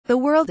The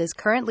world is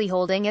currently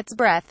holding its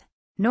breath.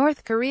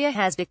 North Korea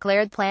has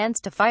declared plans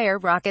to fire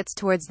rockets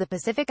towards the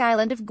Pacific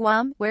island of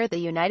Guam, where the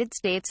United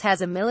States has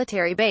a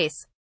military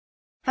base.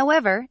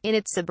 However, in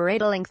its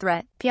cyber-rattling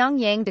threat,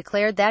 Pyongyang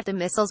declared that the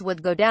missiles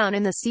would go down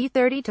in the sea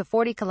 30 to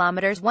 40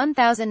 kilometers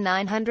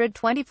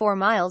 1,924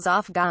 miles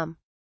off Guam.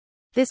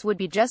 This would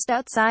be just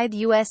outside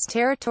U.S.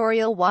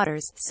 territorial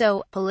waters,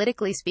 so,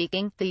 politically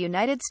speaking, the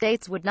United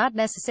States would not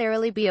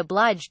necessarily be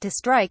obliged to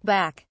strike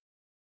back.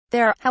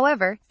 There are,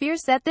 however,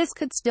 fears that this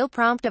could still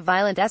prompt a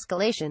violent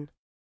escalation.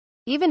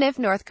 Even if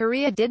North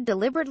Korea did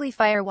deliberately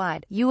fire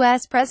wide,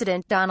 U.S.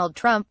 President Donald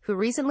Trump, who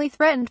recently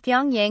threatened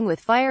Pyongyang with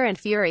fire and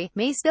fury,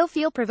 may still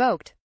feel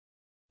provoked.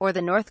 Or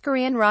the North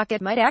Korean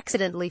rocket might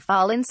accidentally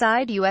fall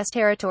inside U.S.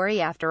 territory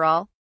after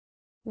all.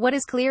 What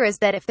is clear is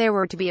that if there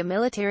were to be a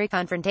military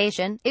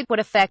confrontation, it would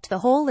affect the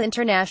whole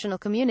international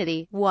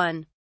community.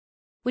 1.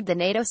 Would the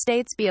NATO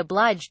states be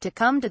obliged to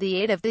come to the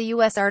aid of the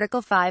U.S.?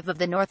 Article 5 of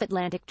the North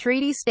Atlantic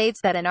Treaty states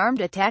that an armed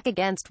attack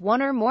against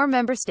one or more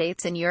member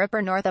states in Europe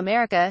or North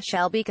America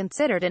shall be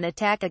considered an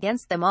attack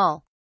against them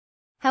all.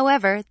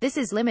 However, this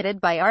is limited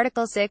by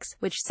Article 6,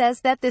 which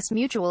says that this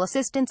mutual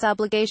assistance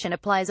obligation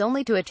applies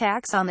only to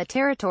attacks on the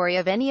territory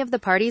of any of the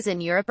parties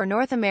in Europe or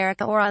North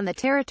America or on the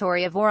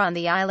territory of or on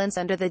the islands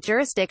under the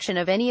jurisdiction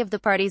of any of the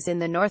parties in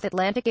the North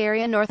Atlantic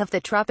area north of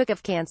the Tropic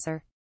of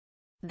Cancer.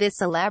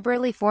 This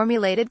elaborately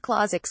formulated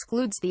clause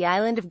excludes the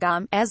island of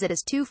Guam, as it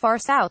is too far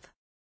south.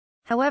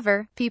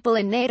 However, people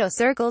in NATO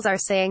circles are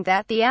saying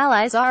that the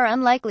Allies are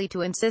unlikely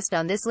to insist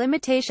on this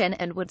limitation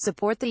and would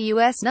support the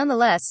U.S.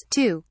 nonetheless.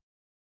 2.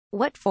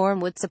 What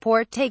form would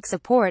support take?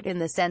 Support in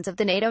the sense of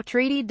the NATO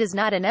treaty does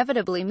not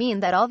inevitably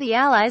mean that all the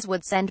Allies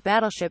would send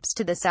battleships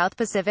to the South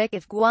Pacific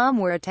if Guam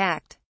were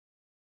attacked.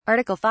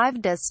 Article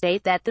 5 does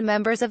state that the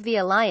members of the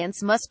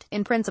alliance must,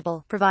 in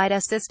principle, provide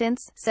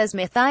assistance, says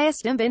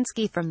Matthias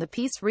Dembinski from the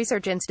Peace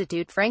Research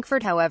Institute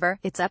Frankfurt. However,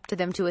 it's up to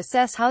them to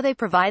assess how they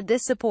provide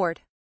this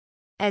support.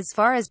 As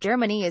far as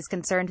Germany is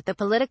concerned, the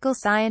political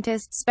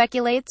scientist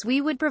speculates, we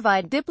would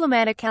provide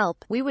diplomatic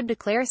help, we would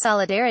declare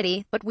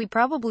solidarity, but we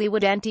probably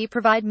wouldn't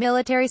provide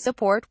military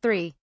support.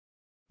 3.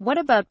 What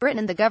about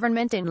Britain? The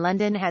government in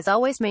London has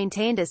always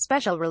maintained a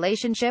special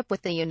relationship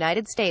with the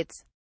United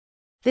States.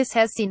 This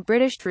has seen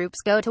British troops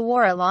go to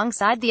war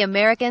alongside the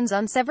Americans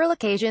on several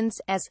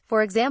occasions, as,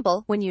 for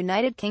example, when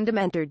United Kingdom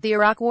entered the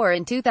Iraq War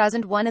in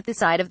 2001 at the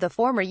side of the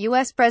former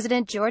U.S.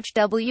 President George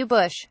W.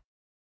 Bush.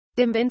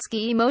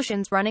 Dembinski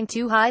emotions running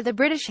too high. The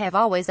British have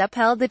always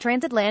upheld the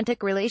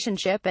transatlantic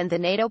relationship and the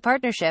NATO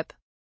partnership.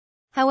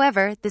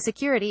 However, the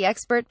security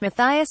expert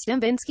Matthias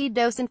Dembinski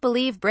doesn't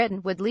believe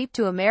Britain would leap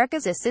to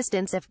America's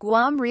assistance if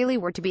Guam really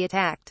were to be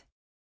attacked.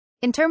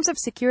 In terms of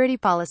security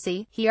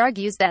policy, he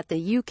argues that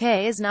the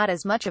UK is not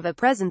as much of a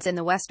presence in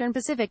the Western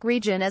Pacific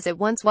region as it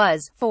once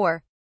was.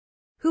 4.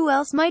 Who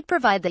else might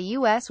provide the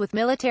U.S. with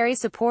military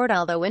support?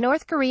 Although a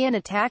North Korean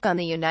attack on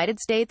the United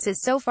States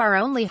is so far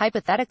only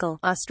hypothetical,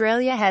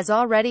 Australia has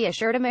already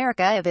assured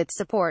America of its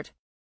support.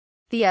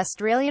 The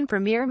Australian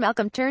Premier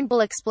Malcolm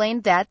Turnbull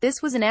explained that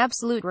this was an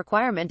absolute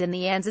requirement in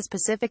the ANZUS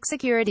Pacific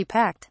Security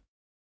Pact.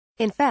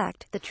 In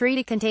fact, the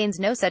treaty contains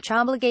no such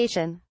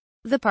obligation.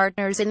 The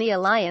partners in the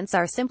alliance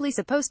are simply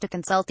supposed to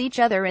consult each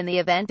other in the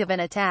event of an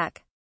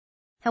attack.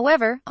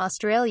 However,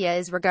 Australia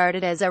is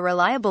regarded as a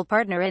reliable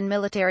partner in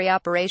military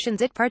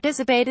operations. It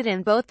participated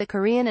in both the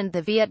Korean and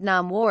the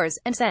Vietnam Wars,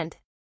 and sent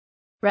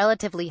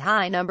relatively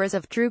high numbers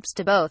of troops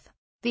to both.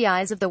 The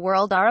eyes of the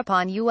world are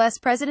upon U.S.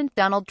 President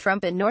Donald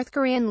Trump and North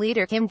Korean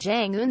leader Kim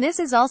Jong-un. This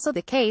is also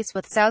the case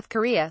with South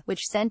Korea,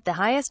 which sent the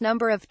highest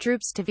number of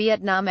troops to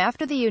Vietnam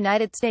after the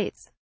United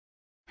States.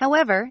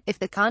 However, if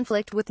the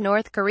conflict with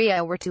North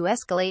Korea were to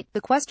escalate,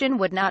 the question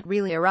would not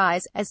really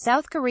arise, as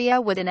South Korea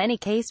would in any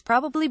case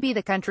probably be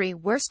the country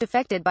worst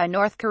affected by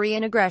North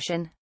Korean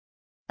aggression.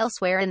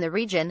 Elsewhere in the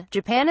region,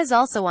 Japan is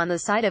also on the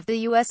side of the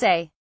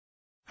USA.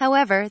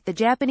 However, the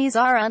Japanese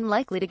are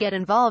unlikely to get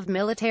involved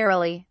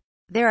militarily.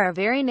 There are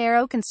very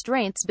narrow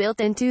constraints built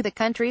into the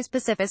country's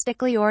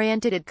pacifistically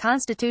oriented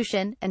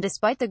constitution, and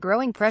despite the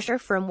growing pressure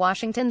from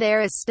Washington, there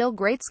is still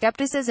great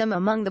skepticism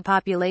among the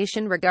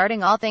population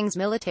regarding all things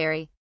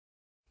military.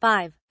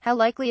 5. How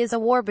likely is a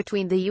war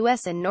between the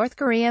U.S. and North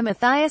Korea?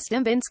 Matthias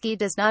Dembinski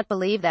does not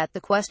believe that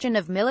the question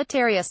of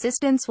military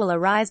assistance will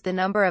arise. The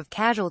number of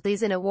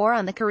casualties in a war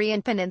on the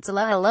Korean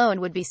peninsula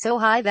alone would be so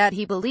high that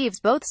he believes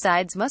both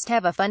sides must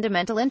have a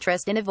fundamental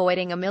interest in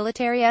avoiding a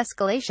military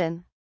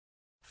escalation.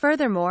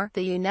 Furthermore,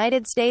 the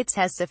United States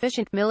has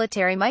sufficient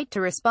military might to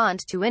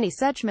respond to any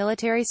such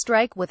military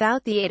strike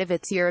without the aid of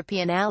its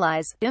European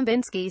allies,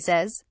 Dembinski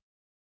says.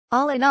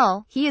 All in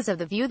all, he is of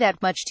the view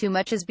that much too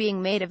much is being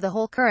made of the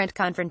whole current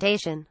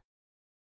confrontation.